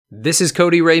This is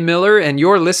Cody Ray Miller, and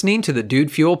you're listening to the Dude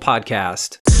Fuel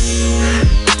Podcast.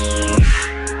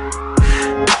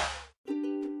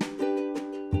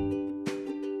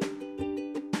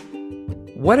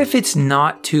 What if it's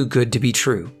not too good to be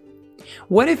true?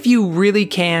 What if you really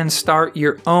can start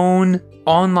your own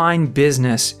online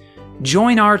business?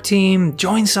 Join our team,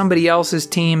 join somebody else's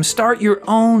team, start your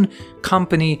own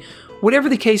company. Whatever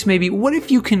the case may be, what if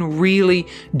you can really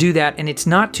do that and it's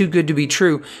not too good to be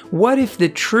true? What if the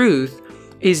truth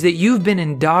is that you've been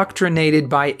indoctrinated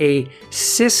by a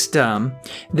system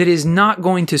that is not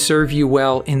going to serve you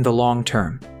well in the long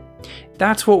term?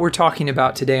 That's what we're talking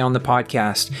about today on the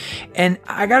podcast. And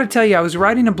I got to tell you, I was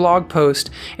writing a blog post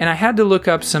and I had to look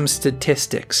up some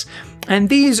statistics. And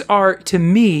these are, to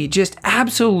me, just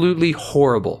absolutely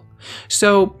horrible.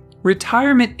 So,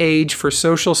 retirement age for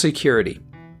Social Security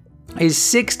is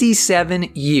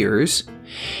 67 years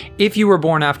if you were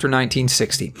born after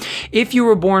 1960. If you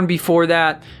were born before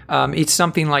that, it's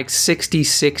something like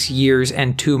 66 years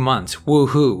and 2 months.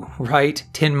 Woohoo, right?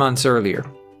 10 months earlier.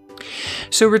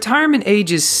 So retirement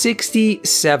age is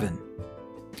 67.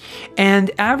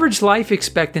 And average life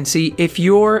expectancy, if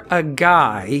you're a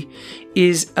guy,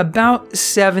 is about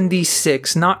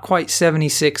 76, not quite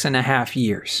 76 and a half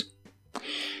years.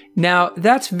 Now,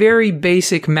 that's very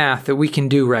basic math that we can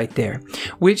do right there,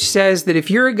 which says that if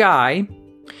you're a guy,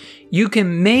 you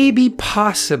can maybe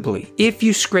possibly, if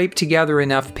you scrape together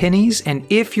enough pennies and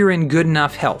if you're in good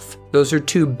enough health, those are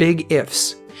two big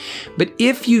ifs. But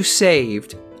if you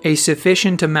saved a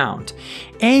sufficient amount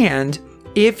and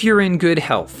if you're in good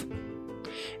health,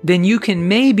 then you can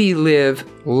maybe live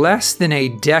less than a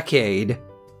decade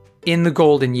in the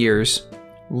golden years,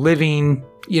 living,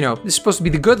 it's supposed to be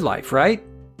the good life, right?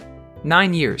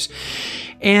 9 years.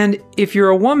 And if you're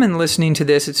a woman listening to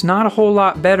this, it's not a whole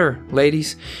lot better,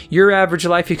 ladies. Your average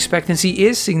life expectancy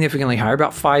is significantly higher,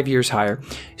 about 5 years higher.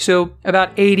 So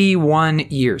about 81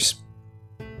 years.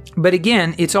 But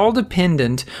again, it's all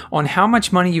dependent on how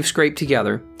much money you've scraped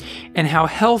together and how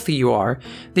healthy you are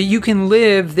that you can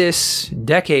live this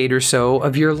decade or so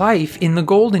of your life in the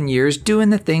golden years doing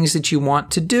the things that you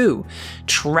want to do.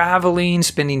 Traveling,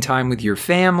 spending time with your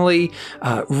family,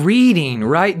 reading,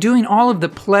 right? Doing all of the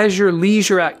pleasure,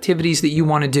 leisure activities that you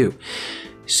want to do.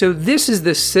 So this is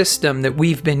the system that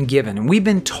we've been given. And we've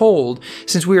been told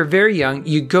since we were very young,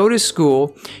 you go to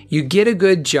school, you get a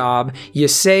good job, you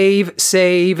save.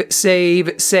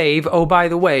 Oh, by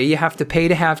the way, you have to pay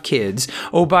to have kids.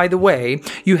 Oh, by the way,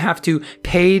 you have to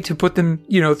pay to put them,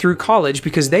 through college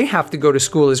because they have to go to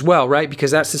school as well, right?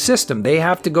 Because that's the system. They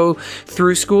have to go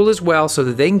through school as well so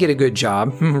that they can get a good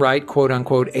job, right? Quote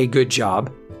unquote, a good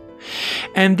job.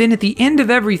 And then at the end of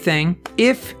everything,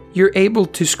 if you're able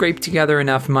to scrape together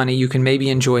enough money, you can maybe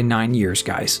enjoy 9 years,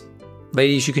 guys.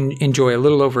 Ladies, you can enjoy a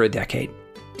little over a decade.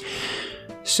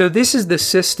 So this is the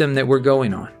system that we're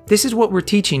going on. This is what we're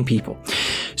teaching people.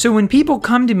 So when people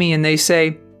come to me and they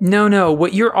say, no,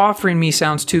 what you're offering me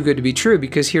sounds too good to be true,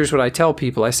 because here's what I tell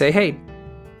people. I say, hey,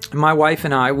 my wife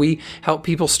and I, we help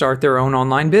people start their own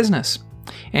online business.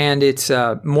 And it's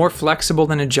more flexible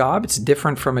than a job. It's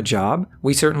different from a job.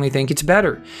 We certainly think it's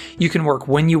better. You can work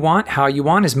when you want, how you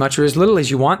want, as much or as little as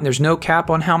you want, and there's no cap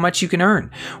on how much you can earn.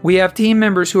 We have team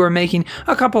members who are making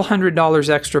a couple $100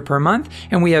 extra per month,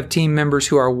 and we have team members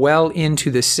who are well into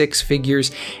the 6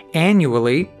 figures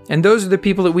annually, and those are the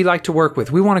people that we like to work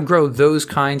with. We want to grow those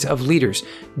kinds of leaders.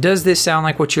 Does this sound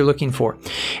like what you're looking for?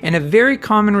 And a very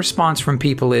common response from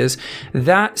people is,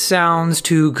 that sounds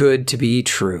too good to be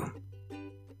true.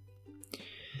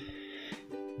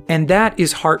 And that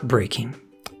is heartbreaking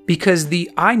because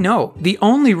I know the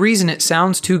only reason it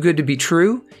sounds too good to be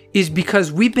true is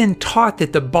because we've been taught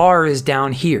that the bar is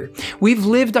down here. We've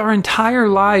lived our entire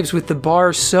lives with the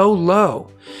bar so low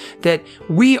that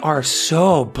we are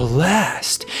so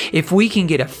blessed if we can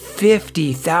get a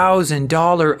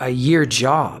 $50,000 a year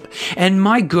job. And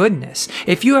my goodness,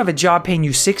 if you have a job paying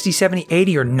you $60, $70,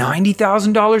 $80, or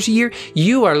 $90,000 a year,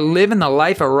 you are living the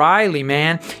life of Riley,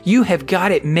 man. You have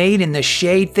got it made in the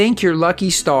shade. Thank your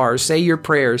lucky stars. Say your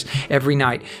prayers every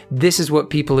night. This is what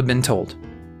people have been told.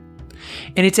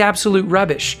 And it's absolute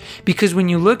rubbish because when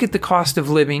you look at the cost of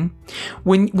living,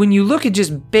 when you look at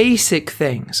just basic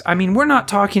things, I mean, we're not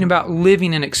talking about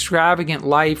living an extravagant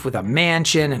life with a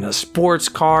mansion and a sports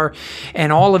car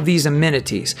and all of these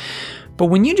amenities. But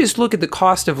when you just look at the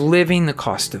cost of living, the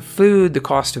cost of food, the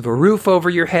cost of a roof over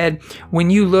your head, when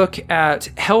you look at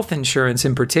health insurance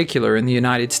in particular in the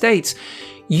United States,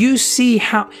 you see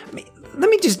how... let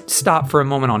me just stop for a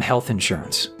moment on health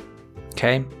insurance,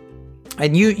 okay?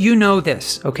 And you know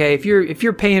this, okay? If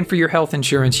you're paying for your health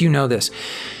insurance, you know this.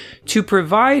 to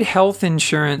provide health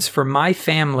insurance for my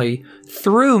family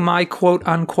through my quote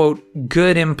unquote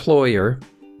good employer.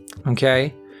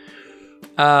 Okay.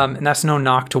 And that's no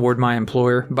knock toward my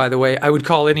employer, by the way. I would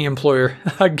call any employer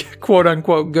quote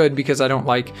unquote good because I don't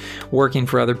like working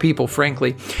for other people,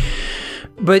 frankly.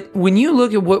 But when you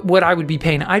look at what I would be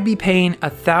paying, I'd be paying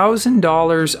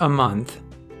 $1,000 a month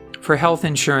for health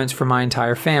insurance for my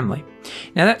entire family.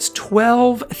 Now that's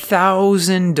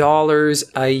 $12,000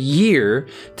 a year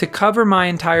to cover my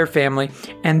entire family.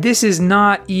 And this is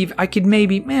not even, I could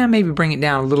maybe bring it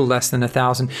down a little less than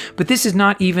 $1,000, but this is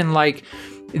not even like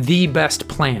the best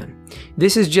plan.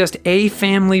 This is just a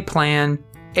family plan,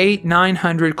 $800,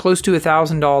 $900, close to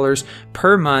 $1,000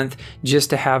 per month just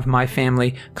to have my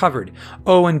family covered.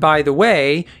 Oh, and by the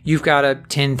way, you've got a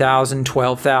 $10,000,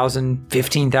 $12,000,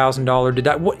 $15,000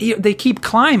 deduct. They keep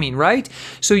climbing, right?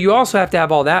 So you also have to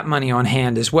have all that money on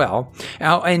hand as well.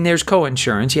 And there's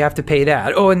co-insurance. You have to pay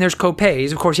that. Oh, and there's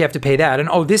co-pays. Of course, you have to pay that. And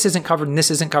oh, this isn't covered, and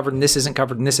this isn't covered, and this isn't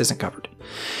covered, and this isn't covered.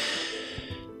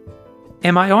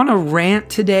 Am I on a rant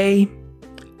today?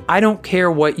 I don't care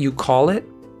what you call it.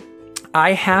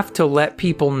 I have to let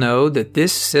people know that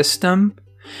this system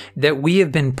that we have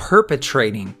been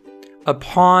perpetrating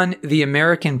upon the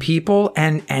American people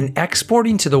and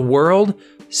exporting to the world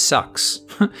sucks.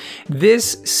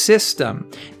 This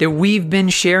system that we've been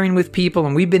sharing with people,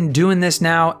 and we've been doing this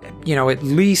now, at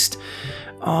least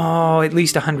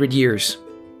 100 years,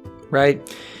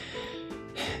 right?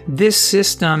 This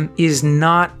system is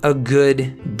not a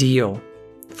good deal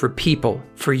for people,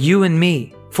 for you and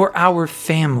me, for our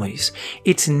families.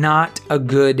 It's not a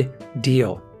good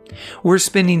deal. We're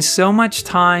spending so much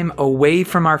time away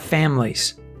from our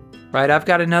families, right? I've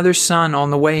got another son on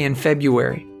the way in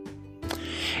February.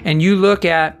 And you look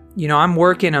at, I'm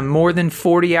working a more than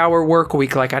 40-hour work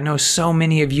week like I know so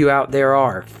many of you out there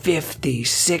are. 50,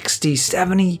 60,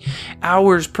 70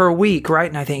 hours per week, right?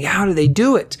 And I think, how do they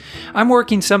do it? I'm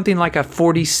working something like a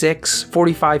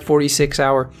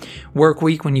 46-hour work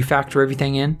week when you factor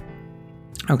everything in.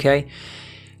 Okay,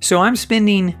 so I'm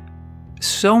spending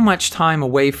so much time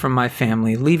away from my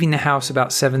family, leaving the house about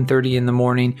 7:30 in the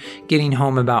morning, getting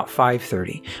home about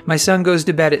 5:30. My son goes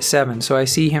to bed at 7, so I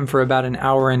see him for about an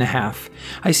hour and a half.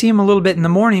 I see him a little bit in the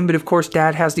morning, but of course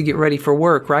Dad has to get ready for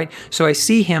work, right? So I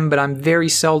see him, but I'm very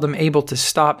seldom able to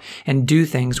stop and do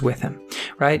things with him,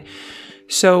 right?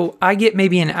 So I get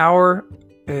maybe an hour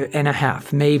and a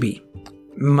half, maybe,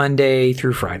 Monday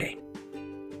through Friday.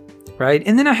 Right?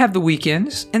 And then I have the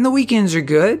weekends, and the weekends are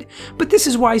good. But this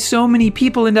is why so many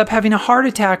people end up having a heart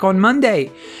attack on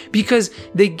Monday, because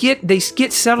they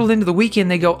get settled into the weekend.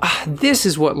 They go, this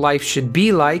is what life should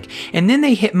be like. And then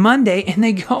they hit Monday and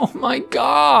they go, oh my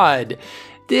God,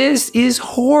 this is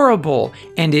horrible.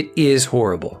 And it is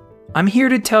horrible. I'm here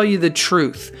to tell you the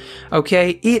truth.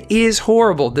 Okay? It is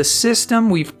horrible. The system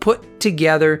we've put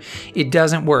together, it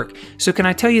doesn't work. So can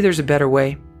I tell you there's a better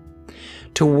way?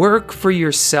 To work for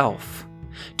yourself,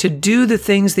 to do the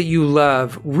things that you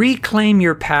love, reclaim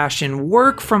your passion,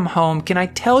 work from home. Can I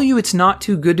tell you it's not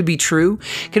too good to be true?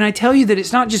 Can I tell you that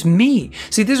it's not just me?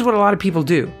 See, this is what a lot of people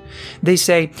do. They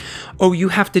say, oh, you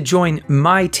have to join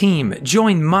my team,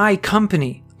 join my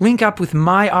company, link up with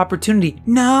my opportunity.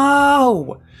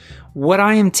 No! What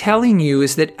I am telling you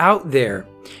is that out there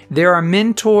are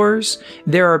mentors,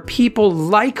 there are people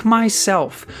like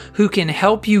myself who can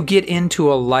help you get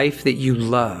into a life that you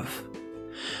love.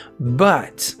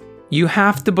 But you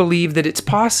have to believe that it's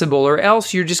possible, or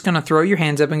else you're just going to throw your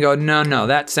hands up and go, no,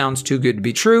 that sounds too good to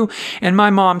be true. And my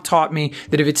mom taught me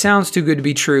that if it sounds too good to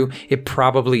be true, it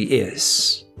probably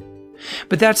is.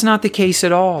 But that's not the case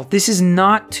at all. This is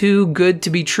not too good to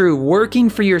be true.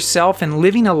 Working for yourself and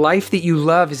living a life that you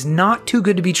love is not too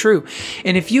good to be true.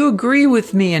 And if you agree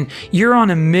with me and you're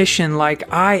on a mission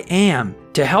like I am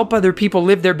to help other people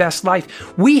live their best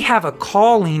life, we have a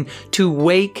calling to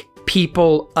wake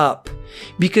people up.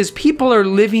 Because people are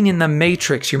living in the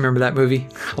Matrix. You remember that movie?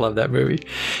 I love that movie.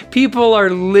 People are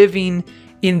living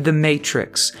in the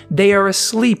Matrix. They are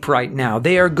asleep right now.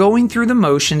 They are going through the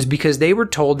motions because they were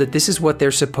told that this is what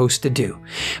they're supposed to do.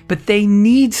 But they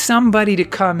need somebody to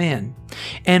come in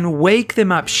and wake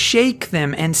them up, shake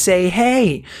them, and say,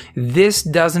 hey, this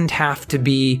doesn't have to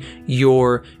be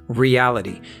your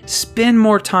reality. Spend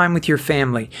more time with your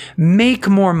family. Make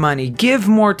more money. Give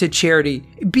more to charity.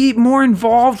 Be more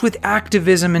involved with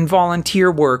activism and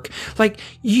volunteer work. Like,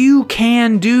 you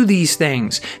can do these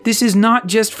things. This is not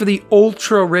just for the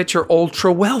ultra rich or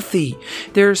ultra wealthy.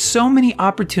 There are so many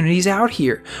opportunities out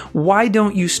here. Why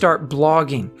don't you start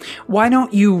blogging? Why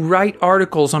don't you write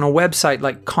articles on a website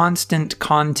like Constant decent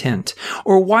content?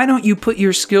 Or why don't you put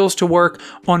your skills to work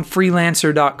on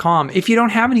freelancer.com? If you don't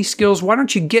have any skills, why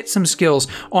don't you get some skills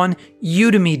on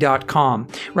udemy.com,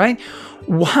 right?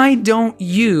 Why don't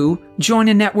you join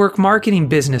a network marketing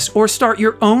business or start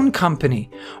your own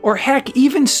company? Or heck,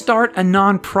 even start a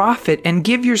nonprofit and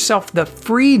give yourself the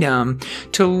freedom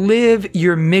to live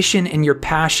your mission and your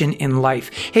passion in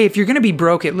life. Hey, if you're going to be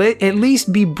broke, at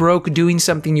least be broke doing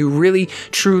something you really,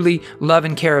 truly love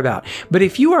and care about. But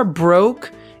if you are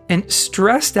broke and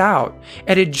stressed out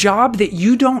at a job that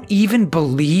you don't even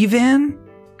believe in,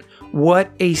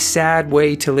 what a sad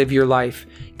way to live your life.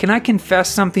 Can I confess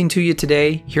something to you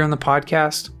today here on the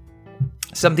podcast?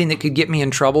 Something that could get me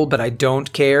in trouble, but I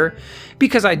don't care,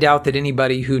 because I doubt that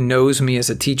anybody who knows me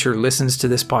as a teacher listens to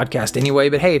this podcast anyway.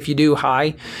 But hey, if you do,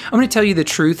 hi. I'm going to tell you the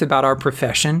truth about our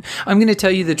profession. I'm going to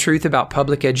tell you the truth about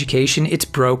public education. It's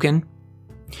broken.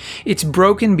 It's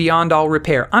broken beyond all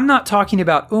repair. I'm not talking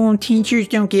about, teachers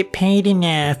don't get paid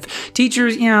enough.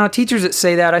 Teachers that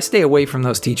say that, I stay away from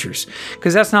those teachers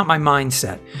because that's not my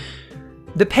mindset.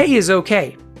 The pay is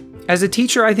okay. As a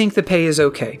teacher, I think the pay is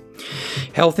okay.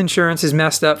 Health insurance is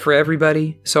messed up for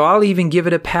everybody, so I'll even give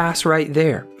it a pass right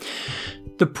there.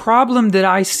 The problem that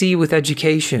I see with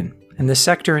education and the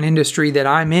sector and industry that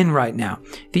I'm in right now,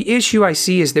 the issue I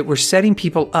see is that we're setting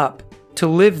people up to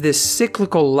live this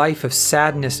cyclical life of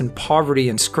sadness and poverty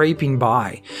and scraping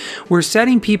by. We're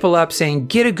setting people up saying,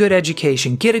 get a good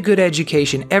education,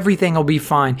 everything will be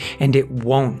fine, and it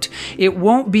won't. It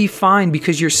won't be fine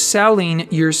because you're selling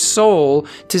your soul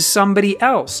to somebody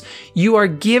else. You are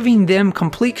giving them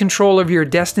complete control of your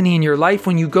destiny and your life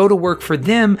when you go to work for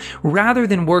them rather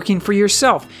than working for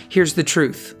yourself. Here's the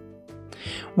truth.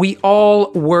 We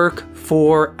all work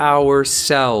for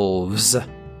ourselves.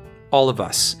 All of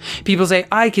us. People say,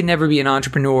 I can never be an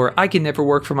entrepreneur. I can never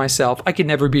work for myself. I can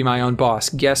never be my own boss.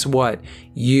 Guess what?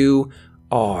 You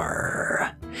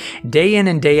are. Day in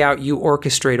and day out, you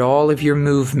orchestrate all of your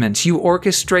movements. You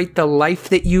orchestrate the life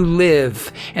that you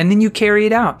live, and then you carry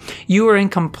it out. You are in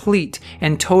complete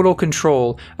and total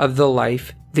control of the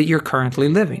life that you're currently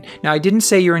living. Now, I didn't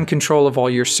say you're in control of all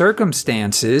your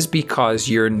circumstances, because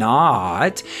you're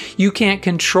not. You can't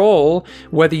control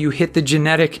whether you hit the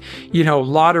genetic,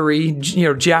 lottery,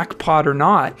 jackpot or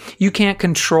not. You can't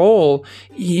control,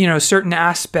 certain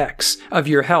aspects of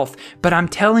your health. But I'm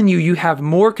telling you, you have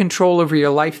more control over your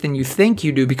life than you think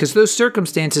you do, because those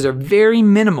circumstances are very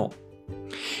minimal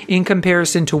in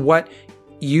comparison to what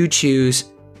you choose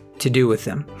to do with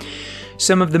them.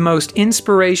 Some of the most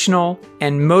inspirational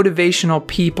and motivational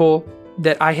people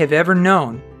that I have ever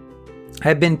known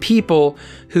have been people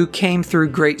who came through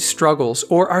great struggles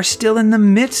or are still in the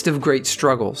midst of great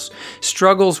struggles.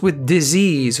 Struggles with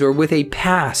disease or with a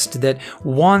past that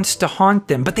wants to haunt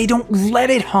them, but they don't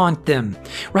let it haunt them,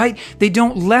 right? They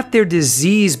don't let their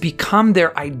disease become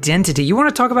their identity. You want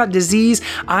to talk about disease?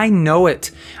 I know it.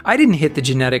 I didn't hit the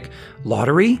genetic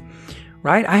lottery.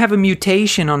 Right? I have a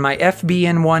mutation on my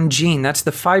FBN1 gene. That's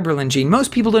the fibrillin gene.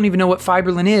 Most people don't even know what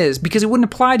fibrillin is because it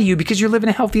wouldn't apply to you because you're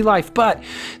living a healthy life. But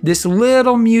this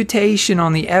little mutation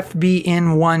on the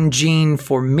FBN1 gene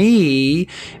for me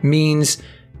means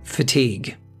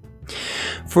fatigue.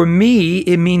 For me,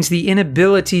 it means the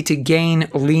inability to gain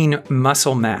lean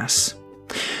muscle mass.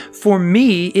 For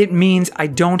me, it means I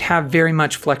don't have very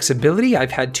much flexibility.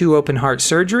 I've had 2 open heart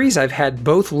surgeries. I've had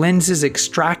both lenses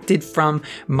extracted from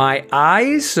my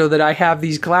eyes so that I have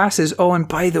these glasses. Oh, and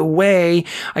by the way,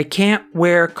 I can't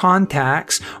wear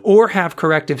contacts or have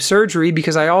corrective surgery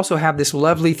because I also have this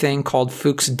lovely thing called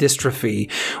Fuchs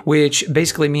dystrophy, which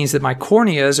basically means that my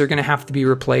corneas are going to have to be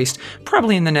replaced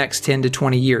probably in the next 10 to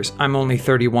 20 years. I'm only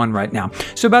 31 right now.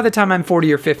 So by the time I'm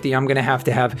 40 or 50, I'm going to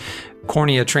have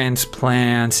cornea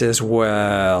transplants as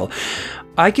well.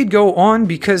 I could go on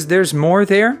because there's more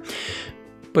there,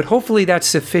 but hopefully that's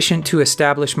sufficient to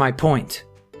establish my point.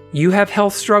 You have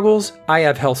health struggles, I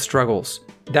have health struggles.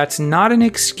 That's not an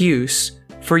excuse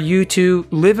for you to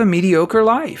live a mediocre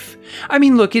life. I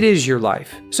mean, look, it is your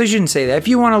life, so you shouldn't say that. If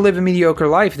you want to live a mediocre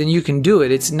life, then you can do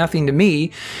it. It's nothing to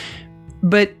me.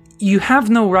 But you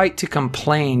have no right to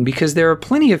complain because there are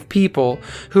plenty of people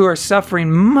who are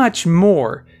suffering much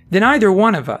more than either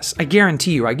one of us. I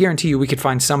guarantee you we could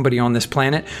find somebody on this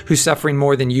planet who's suffering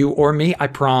more than you or me. I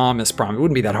promise. It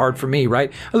wouldn't be that hard for me,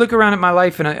 right? I look around at my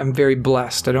life and I'm very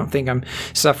blessed. I don't think I'm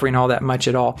suffering all that much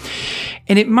at all.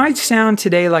 And it might sound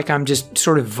today like I'm just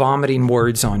sort of vomiting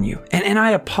words on you. And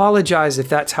I apologize if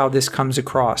that's how this comes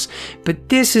across. But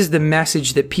this is the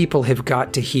message that people have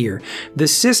got to hear. The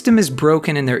system is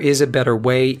broken and there is a better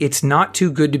way. It's not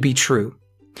too good to be true.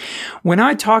 When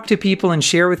I talk to people and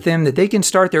share with them that they can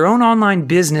start their own online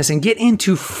business and get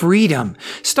into freedom,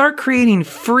 start creating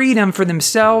freedom for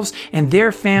themselves and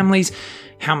their families,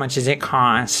 how much does it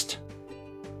cost?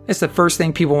 That's the first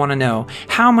thing people want to know.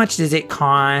 How much does it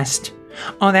cost?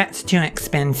 Oh, that's too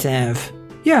expensive.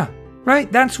 Yeah,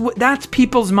 right? That's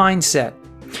people's mindset.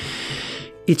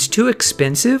 It's too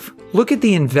expensive? Look at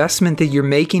the investment that you're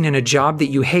making in a job that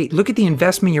you hate. Look at the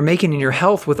investment you're making in your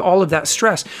health with all of that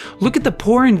stress. Look at the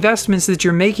poor investments that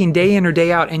you're making day in or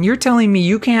day out. And you're telling me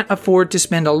you can't afford to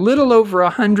spend a little over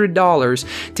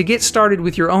 $100 to get started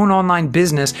with your own online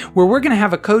business, where we're going to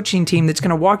have a coaching team that's going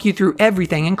to walk you through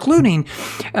everything, including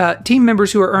team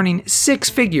members who are earning six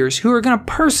figures, who are going to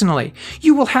personally,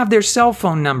 you will have their cell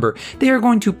phone number. They are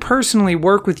going to personally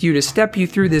work with you to step you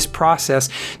through this process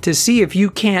to see if you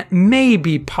can't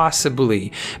maybe possibly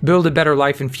build a better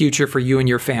life and future for you and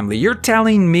your family. You're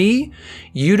telling me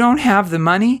you don't have the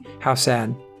money? How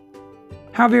sad.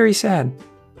 How very sad.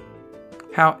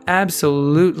 How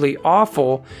absolutely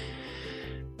awful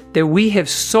that we have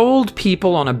sold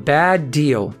people on a bad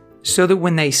deal so that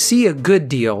when they see a good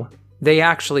deal, they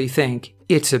actually think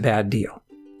it's a bad deal.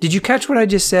 Did you catch what I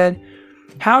just said?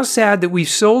 How sad that we've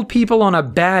sold people on a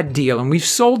bad deal, and we've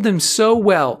sold them so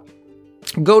well.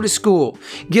 Go to school,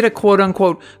 get a quote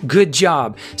unquote good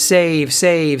job, save,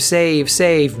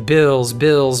 bills,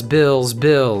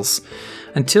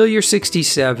 until you're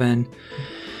 67,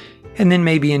 and then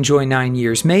maybe enjoy 9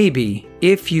 years. Maybe,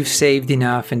 if you've saved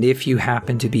enough and if you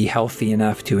happen to be healthy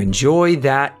enough to enjoy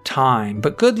that time.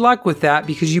 But good luck with that,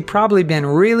 because you've probably been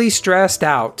really stressed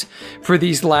out for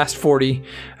these last 40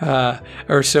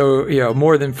 or so,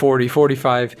 more than 40,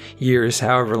 45 years,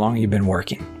 however long you've been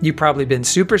working. You've probably been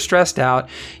super stressed out.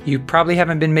 You probably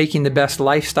haven't been making the best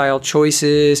lifestyle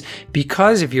choices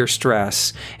because of your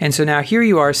stress. And so now here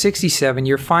you are, 67,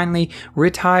 you're finally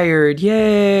retired.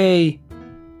 Yay!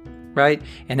 Right?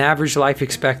 And average life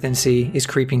expectancy is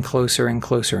creeping closer and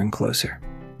closer and closer.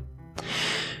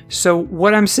 So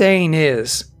what I'm saying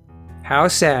is, how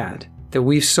sad that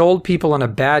we've sold people on a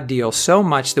bad deal so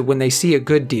much that when they see a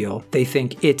good deal, they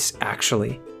think it's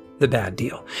actually the bad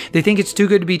deal. They think it's too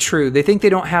good to be true. They think they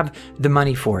don't have the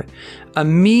money for it. A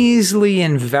measly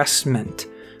investment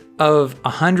of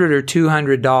 $100 or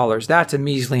 $200, that's a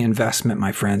measly investment,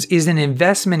 my friends, is an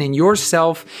investment in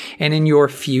yourself and in your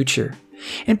future.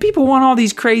 And people want all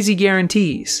these crazy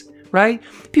guarantees, right?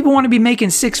 People want to be making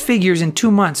six figures in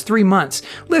 2 months, 3 months.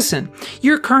 Listen,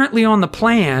 you're currently on the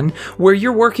plan where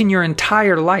you're working your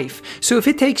entire life. So if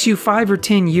it takes you 5 or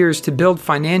 10 years to build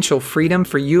financial freedom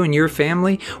for you and your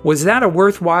family, was that a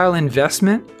worthwhile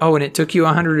investment? Oh, and it took you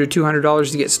 $100 or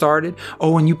 $200 to get started?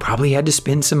 Oh, and you probably had to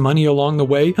spend some money along the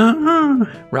way?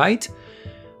 Right?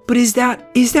 But is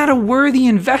that a worthy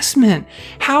investment?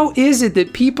 How is it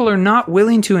that people are not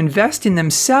willing to invest in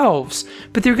themselves,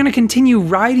 but they're going to continue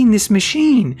riding this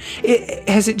machine?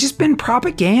 Has it just been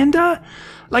propaganda?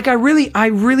 Like, I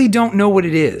really don't know what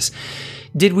it is.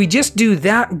 Did we just do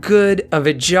that good of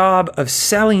a job of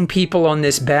selling people on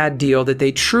this bad deal that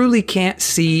they truly can't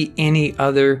see any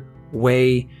other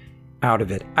way out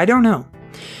of it? I don't know.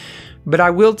 But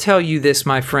I will tell you this,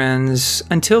 my friends,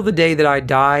 until the day that I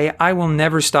die, I will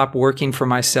never stop working for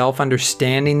myself,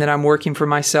 understanding that I'm working for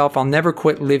myself. I'll never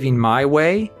quit living my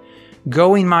way,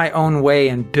 going my own way,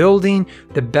 and building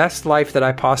the best life that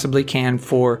I possibly can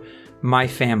for my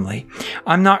family.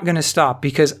 I'm not going to stop,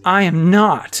 because I am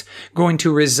not going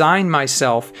to resign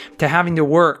myself to having to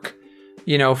work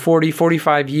 40,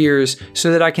 45 years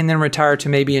so that I can then retire to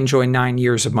maybe enjoy 9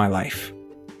 years of my life.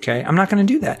 Okay, I'm not going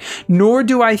to do that. Nor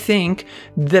do I think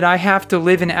that I have to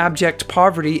live in abject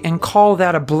poverty and call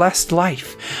that a blessed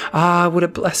life. Ah, what a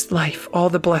blessed life. All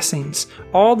the blessings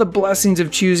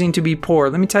of choosing to be poor.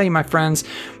 Let me tell you, my friends,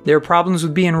 there are problems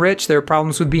with being rich. There are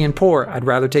problems with being poor. I'd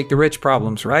rather take the rich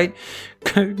problems, right?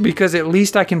 Because at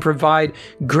least I can provide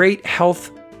great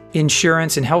health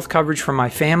insurance and health coverage for my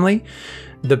family,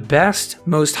 the best,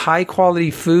 most high quality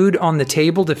food on the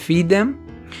table to feed them,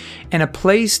 and a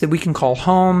place that we can call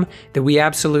home that we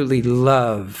absolutely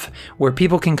love, where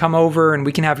people can come over and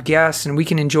we can have guests and we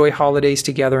can enjoy holidays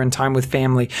together and time with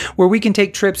family, where we can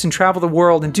take trips and travel the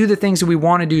world and do the things that we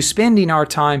want to do, spending our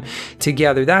time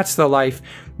together. That's the life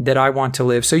that I want to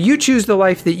live. So you choose the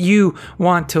life that you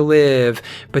want to live,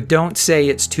 but don't say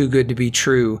it's too good to be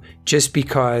true just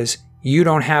because you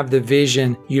don't have the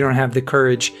vision, you don't have the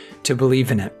courage to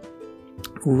believe in it.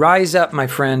 Rise up, my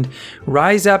friend.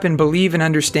 Rise up and believe and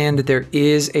understand that there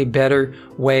is a better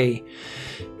way.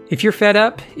 If you're fed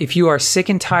up, if you are sick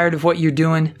and tired of what you're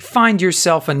doing, find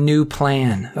yourself a new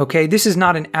plan, okay? This is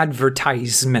not an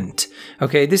advertisement,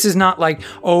 okay? This is not like,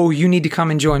 oh, you need to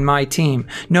come and join my team.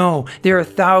 No, there are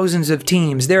thousands of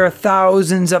teams. There are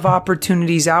thousands of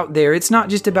opportunities out there. It's not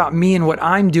just about me and what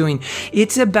I'm doing.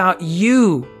 It's about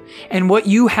you and what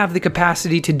you have the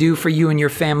capacity to do for you and your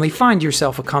family. Find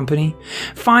yourself a company.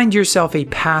 Find yourself a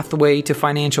pathway to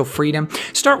financial freedom.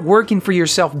 Start working for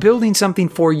yourself, building something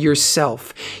for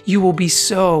yourself. You will be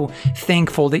so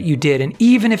thankful that you did. And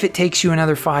even if it takes you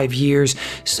another 5 years,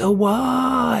 so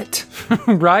what?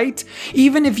 Right?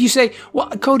 Even if you say, well,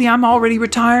 Cody, I'm already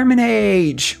retirement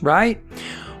age, right?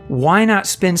 Why not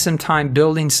spend some time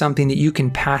building something that you can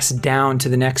pass down to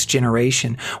the next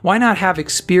generation? Why not have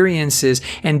experiences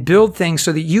and build things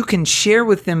so that you can share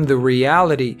with them the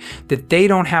reality that they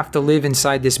don't have to live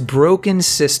inside this broken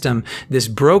system, this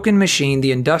broken machine,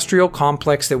 the industrial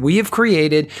complex that we have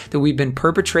created, that we've been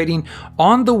perpetrating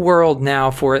on the world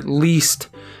now for at least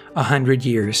 100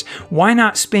 years. Why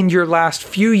not spend your last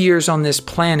few years on this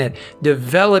planet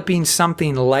developing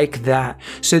something like that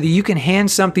so that you can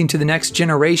hand something to the next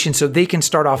generation so they can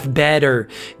start off better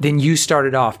than you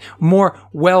started off, more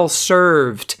well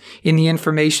served in the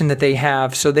information that they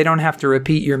have so they don't have to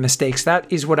repeat your mistakes.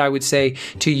 That is what I would say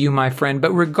to you, my friend.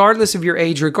 But regardless of your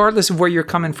age, regardless of where you're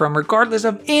coming from, regardless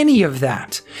of any of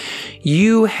that,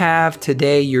 you have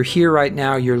today, you're here right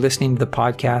now, you're listening to the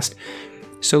podcast.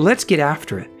 So let's get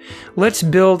after it. Let's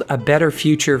build a better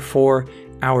future for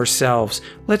ourselves.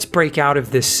 Let's break out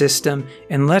of this system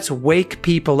and let's wake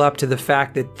people up to the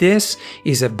fact that this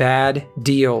is a bad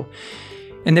deal.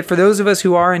 And that for those of us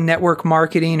who are in network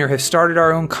marketing or have started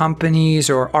our own companies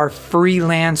or are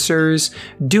freelancers,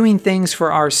 doing things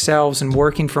for ourselves and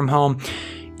working from home,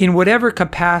 in whatever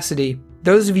capacity,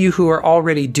 those of you who are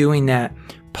already doing that,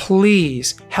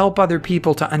 please help other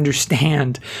people to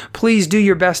understand. Please do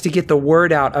your best to get the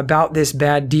word out about this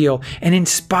bad deal and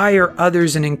inspire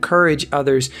others and encourage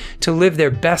others to live their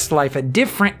best life, a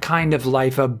different kind of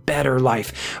life, a better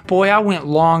life. Boy, I went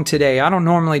long today. I don't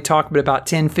normally talk but about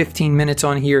 10, 15 minutes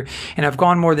on here, and I've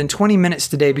gone more than 20 minutes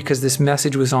today because this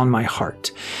message was on my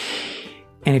heart.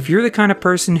 And if you're the kind of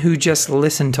person who just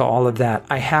listened to all of that,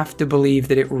 I have to believe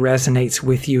that it resonates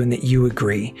with you and that you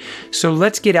agree. So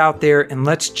let's get out there and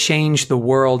let's change the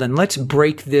world and let's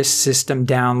break this system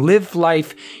down. Live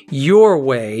life your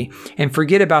way and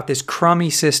forget about this crummy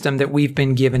system that we've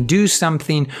been given. Do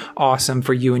something awesome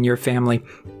for you and your family.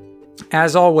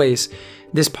 As always,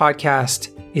 this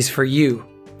podcast is for you.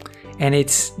 And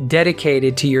it's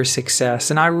dedicated to your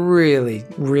success. And I really,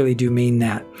 really do mean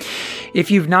that. If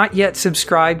you've not yet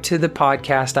subscribed to the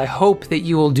podcast, I hope that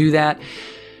you will do that.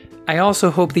 I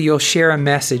also hope that you'll share a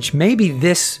message, maybe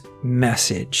this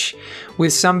message,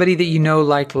 with somebody that you know,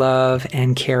 like, love,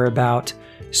 and care about,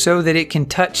 so that it can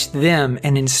touch them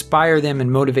and inspire them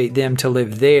and motivate them to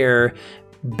live their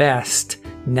best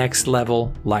next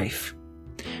level life.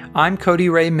 I'm Cody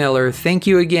Ray Miller. Thank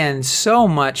you again so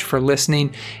much for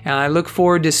listening, and I look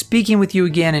forward to speaking with you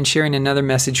again and sharing another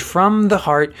message from the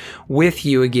heart with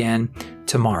you again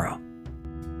tomorrow.